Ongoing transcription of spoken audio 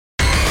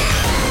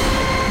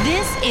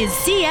is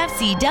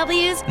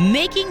CFCW's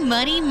Making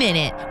Money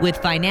Minute with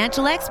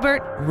financial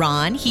expert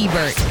Ron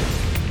Hebert.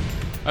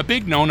 A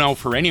big no-no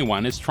for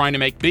anyone is trying to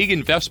make big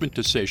investment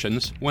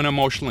decisions when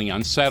emotionally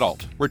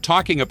unsettled. We're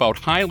talking about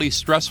highly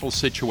stressful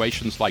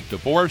situations like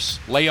divorce,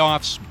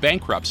 layoffs,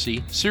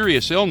 bankruptcy,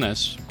 serious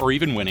illness, or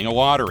even winning a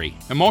lottery.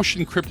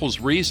 Emotion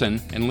cripples reason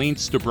and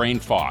leads to brain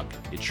fog.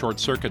 It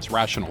short-circuits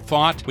rational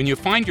thought. When you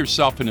find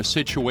yourself in a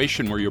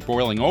situation where you're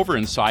boiling over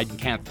inside and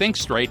can't think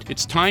straight,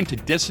 it's time to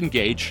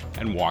disengage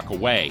and walk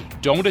away.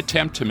 Don't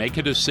attempt to make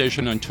a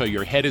decision until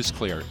your head is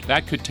cleared.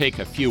 That could take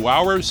a few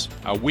hours,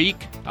 a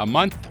week, a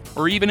month,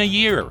 or even a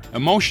year.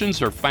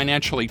 Emotions are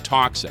financially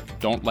toxic.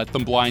 Don't let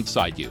them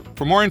blindside you.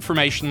 For more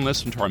information,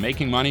 listen to our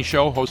Making Money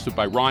show hosted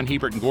by Ron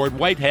Hebert and Gord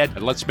Whitehead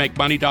at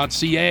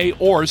letsmakemoney.ca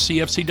or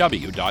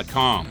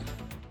cfcw.com.